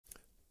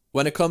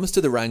When it comes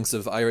to the ranks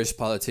of Irish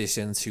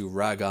politicians who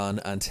rag on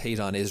and hate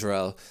on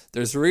Israel,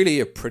 there's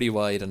really a pretty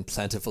wide and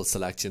plentiful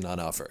selection on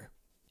offer.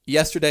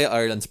 Yesterday,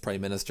 Ireland's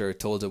Prime Minister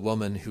told a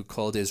woman who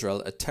called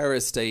Israel a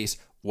terrorist state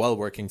while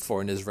working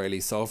for an Israeli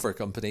software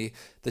company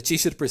that she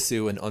should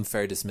pursue an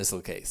unfair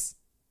dismissal case.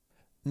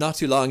 Not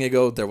too long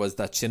ago, there was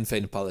that Sinn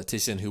Féin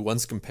politician who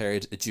once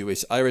compared a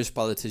Jewish Irish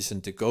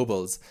politician to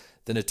Goebbels,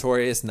 the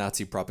notorious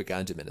Nazi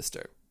propaganda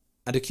minister.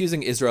 And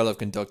accusing Israel of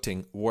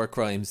conducting war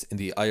crimes in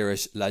the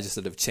Irish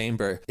Legislative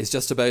Chamber is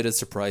just about as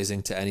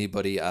surprising to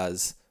anybody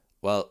as,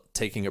 well,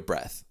 taking a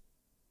breath.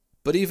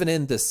 But even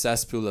in this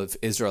cesspool of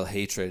Israel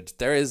hatred,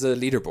 there is a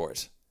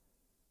leaderboard.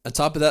 On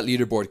top of that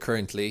leaderboard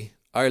currently,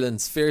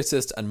 Ireland's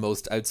fiercest and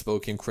most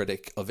outspoken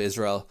critic of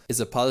Israel is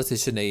a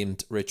politician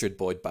named Richard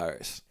Boyd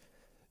Barrett.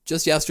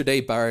 Just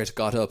yesterday, Barrett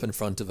got up in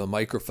front of a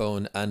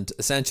microphone and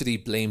essentially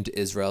blamed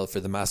Israel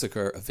for the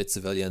massacre of its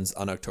civilians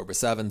on October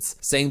 7th,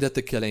 saying that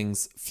the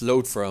killings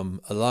flowed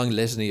from a long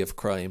litany of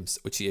crimes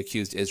which he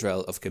accused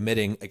Israel of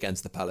committing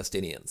against the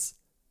Palestinians.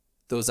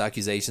 Those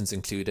accusations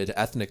included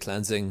ethnic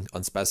cleansing,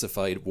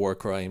 unspecified war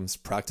crimes,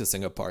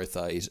 practicing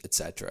apartheid,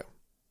 etc.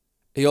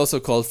 He also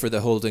called for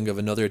the holding of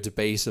another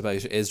debate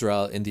about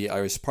Israel in the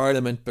Irish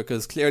Parliament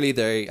because clearly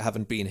they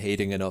haven't been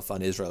hating enough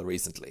on Israel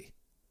recently.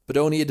 But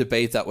only a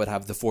debate that would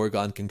have the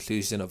foregone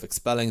conclusion of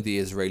expelling the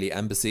Israeli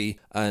embassy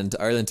and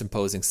Ireland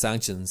imposing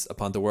sanctions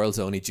upon the world's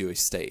only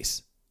Jewish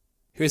state.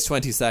 Here's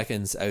 20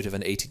 seconds out of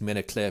an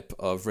 18-minute clip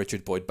of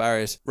Richard Boyd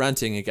Barrett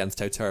ranting against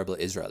how terrible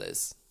Israel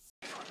is.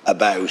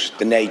 About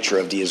the nature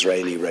of the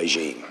Israeli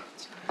regime.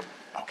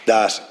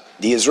 That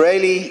the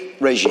Israeli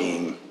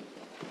regime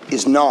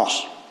is not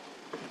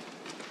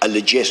a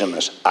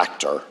legitimate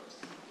actor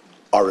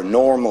or a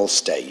normal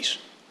state.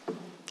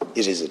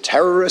 It is a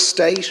terrorist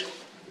state.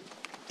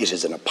 It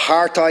is an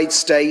apartheid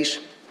state.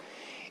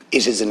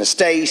 It is a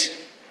state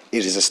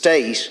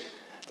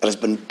that has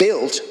been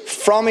built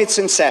from its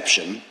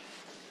inception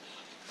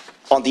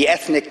on the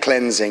ethnic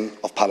cleansing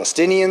of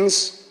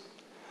Palestinians,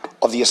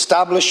 of the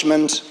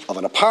establishment of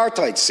an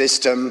apartheid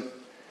system,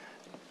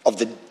 of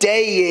the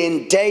day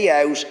in, day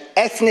out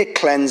ethnic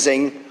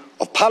cleansing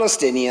of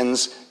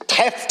Palestinians,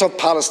 theft of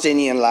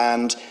Palestinian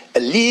land,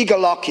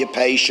 illegal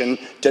occupation,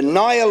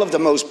 denial of the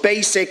most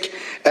basic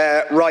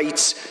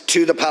rights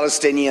to the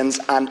Palestinians,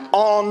 and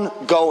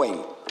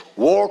ongoing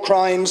war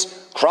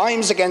crimes,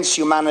 crimes against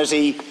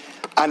humanity,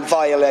 and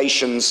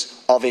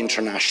violations of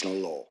international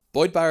law.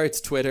 Boyd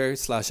Barrett's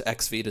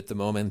Twitter/X feed at the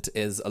moment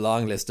is a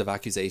long list of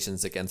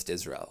accusations against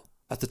Israel.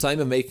 At the time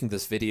of making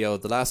this video,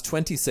 the last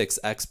 26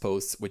 X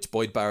posts which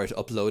Boyd Barrett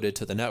uploaded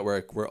to the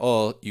network were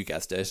all, you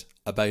guessed it,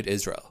 about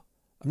Israel.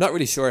 I'm not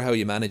really sure how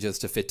he manages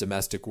to fit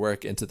domestic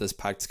work into this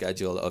packed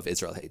schedule of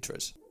Israel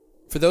hatred.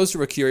 For those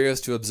who are curious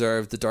to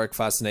observe the dark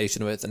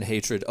fascination with and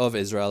hatred of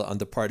Israel on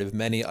the part of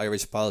many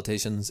Irish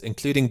politicians,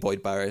 including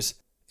Boyd Barrett,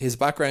 his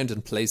background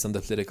and place on the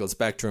political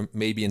spectrum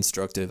may be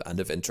instructive and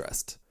of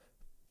interest.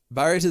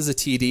 Barrett is a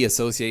TD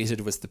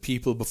associated with the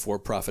People Before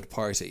Profit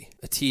Party.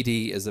 A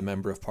TD is a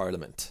Member of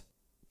Parliament.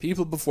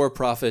 People Before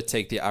Profit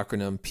take the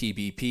acronym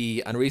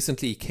PBP and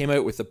recently came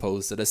out with a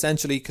post that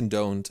essentially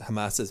condoned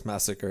Hamas's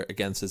massacre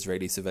against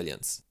Israeli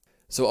civilians.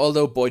 So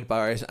although Boyd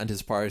Barrett and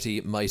his party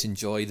might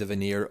enjoy the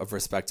veneer of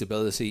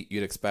respectability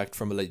you'd expect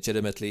from a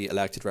legitimately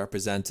elected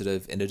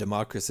representative in a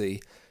democracy,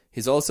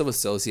 he's also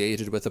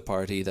associated with a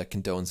party that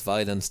condones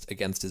violence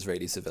against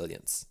Israeli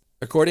civilians.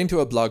 According to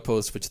a blog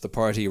post which the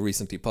party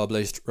recently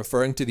published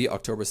referring to the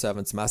October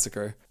 7th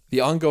massacre,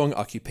 the ongoing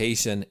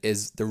occupation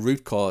is the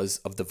root cause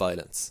of the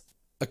violence.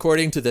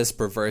 According to this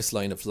perverse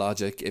line of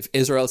logic, if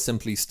Israel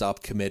simply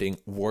stopped committing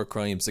war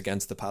crimes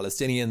against the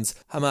Palestinians,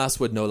 Hamas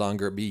would no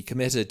longer be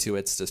committed to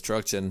its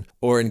destruction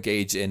or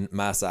engage in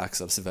mass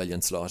acts of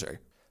civilian slaughter.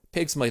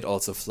 Pigs might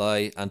also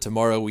fly, and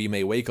tomorrow we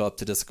may wake up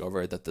to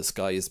discover that the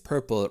sky is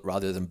purple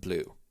rather than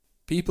blue.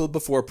 People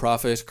Before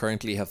Profit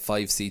currently have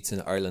 5 seats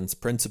in Ireland's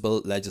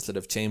principal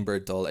legislative chamber,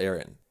 Dáil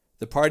Éireann.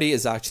 The party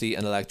is actually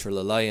an electoral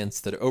alliance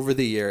that over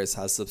the years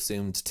has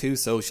subsumed 2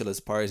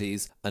 socialist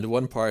parties and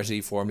one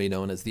party formerly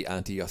known as the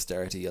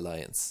Anti-Austerity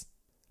Alliance.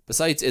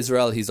 Besides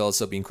Israel, he's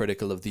also been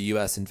critical of the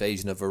US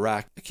invasion of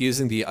Iraq,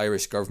 accusing the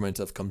Irish government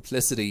of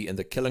complicity in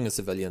the killing of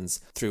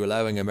civilians through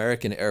allowing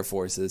American air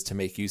forces to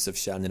make use of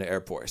Shannon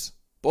Airport.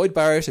 Boyd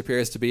Barrett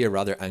appears to be a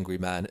rather angry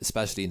man,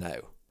 especially now.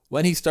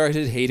 When he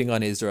started hating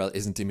on Israel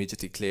isn't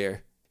immediately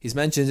clear. He's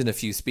mentioned in a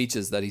few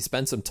speeches that he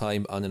spent some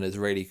time on an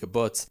Israeli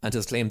kibbutz and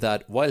has claimed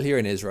that, while here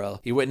in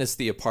Israel, he witnessed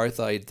the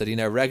apartheid that he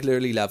now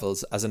regularly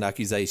levels as an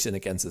accusation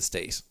against the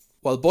state.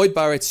 While Boyd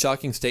Barrett's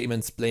shocking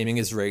statements blaming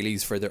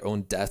Israelis for their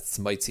own deaths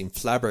might seem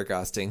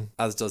flabbergasting,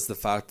 as does the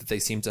fact that they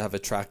seem to have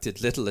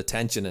attracted little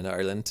attention in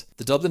Ireland,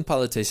 the Dublin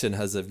politician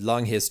has a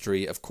long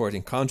history of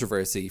courting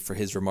controversy for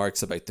his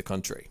remarks about the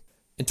country.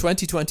 In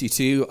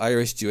 2022,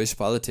 Irish Jewish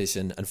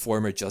politician and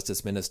former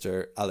Justice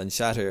Minister Alan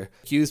Shatter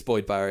accused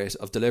Boyd Barrett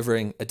of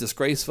delivering a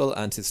disgraceful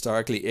and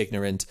historically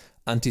ignorant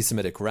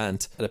anti-Semitic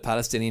rant at a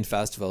Palestinian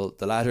festival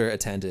the latter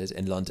attended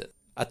in London.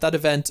 At that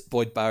event,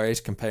 Boyd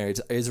Barrett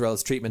compared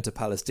Israel's treatment of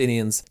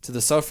Palestinians to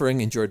the suffering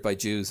endured by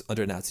Jews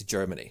under Nazi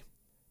Germany.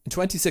 In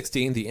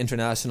 2016, the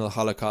International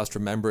Holocaust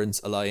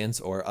Remembrance Alliance,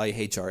 or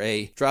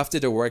IHRA,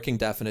 drafted a working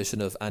definition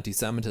of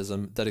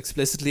antisemitism that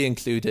explicitly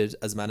included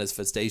as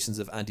manifestations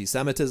of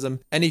antisemitism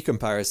any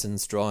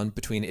comparisons drawn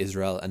between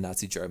Israel and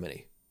Nazi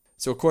Germany.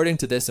 So according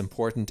to this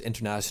important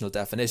international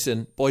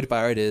definition, Boyd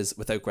Barrett is,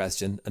 without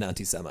question, an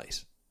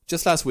anti-Semite.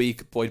 Just last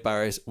week, Boyd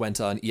Barrett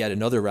went on yet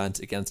another rant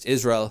against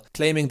Israel,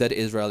 claiming that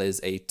Israel is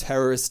a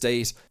terrorist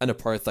state, an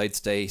apartheid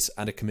state,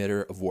 and a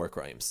committer of war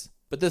crimes.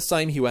 But this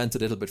time he went a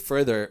little bit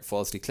further,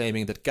 falsely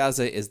claiming that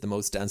Gaza is the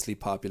most densely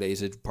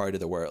populated part of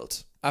the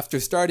world.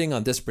 After starting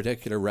on this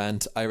particular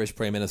rant, Irish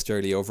Prime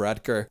Minister Leo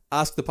Varadkar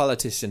asked the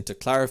politician to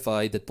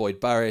clarify that Boyd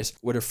Barrett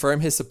would affirm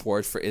his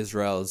support for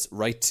Israel's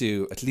right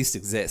to at least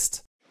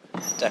exist.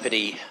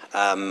 Deputy,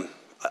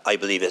 I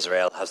believe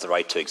Israel has the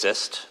right to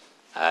exist.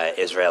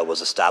 Israel was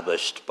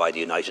established by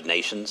the United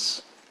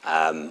Nations,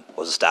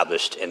 was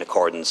established in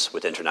accordance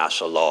with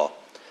international law,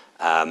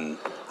 and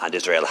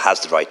Israel has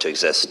the right to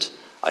exist.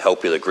 I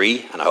hope you'll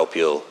agree, and I hope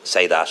you'll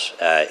say that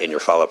in your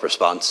follow-up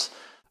response.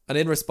 And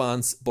in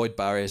response, Boyd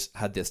Barrett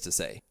had this to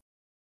say.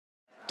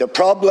 The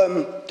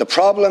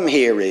problem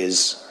here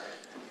is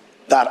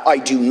that I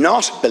do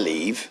not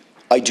believe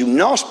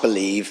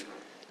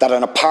that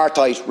an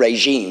apartheid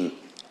regime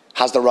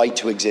has the right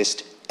to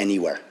exist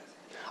anywhere.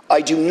 I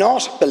do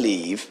not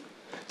believe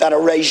that a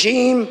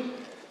regime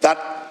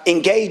that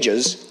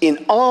engages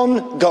in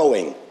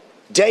ongoing,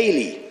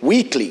 daily,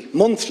 weekly,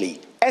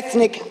 monthly,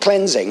 ethnic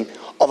cleansing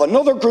of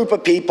another group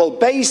of people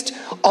based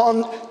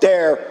on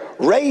their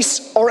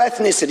race or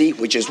ethnicity,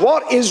 which is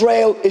what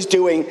Israel is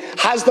doing,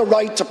 has the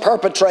right to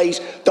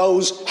perpetrate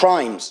those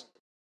crimes.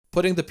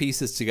 Putting the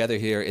pieces together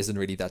here isn't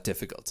really that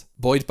difficult.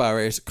 Boyd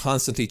Barrett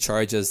constantly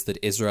charges that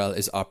Israel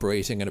is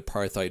operating an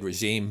apartheid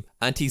regime,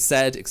 and he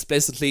said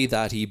explicitly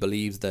that he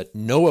believes that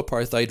no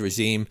apartheid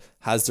regime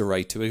has the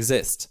right to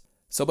exist.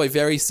 So by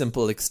very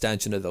simple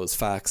extension of those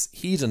facts,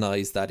 he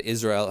denies that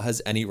Israel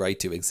has any right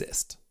to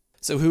exist.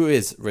 So who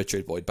is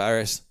Richard Boyd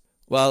Barrett?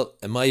 Well,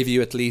 in my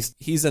view at least,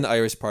 he's an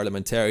Irish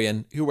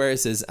parliamentarian who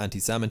wears his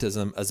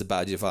anti-Semitism as a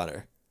badge of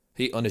honour.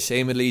 He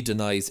unashamedly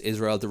denies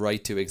Israel the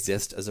right to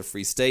exist as a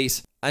free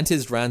state, and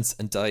his rants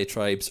and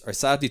diatribes are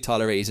sadly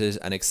tolerated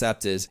and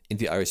accepted in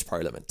the Irish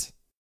Parliament.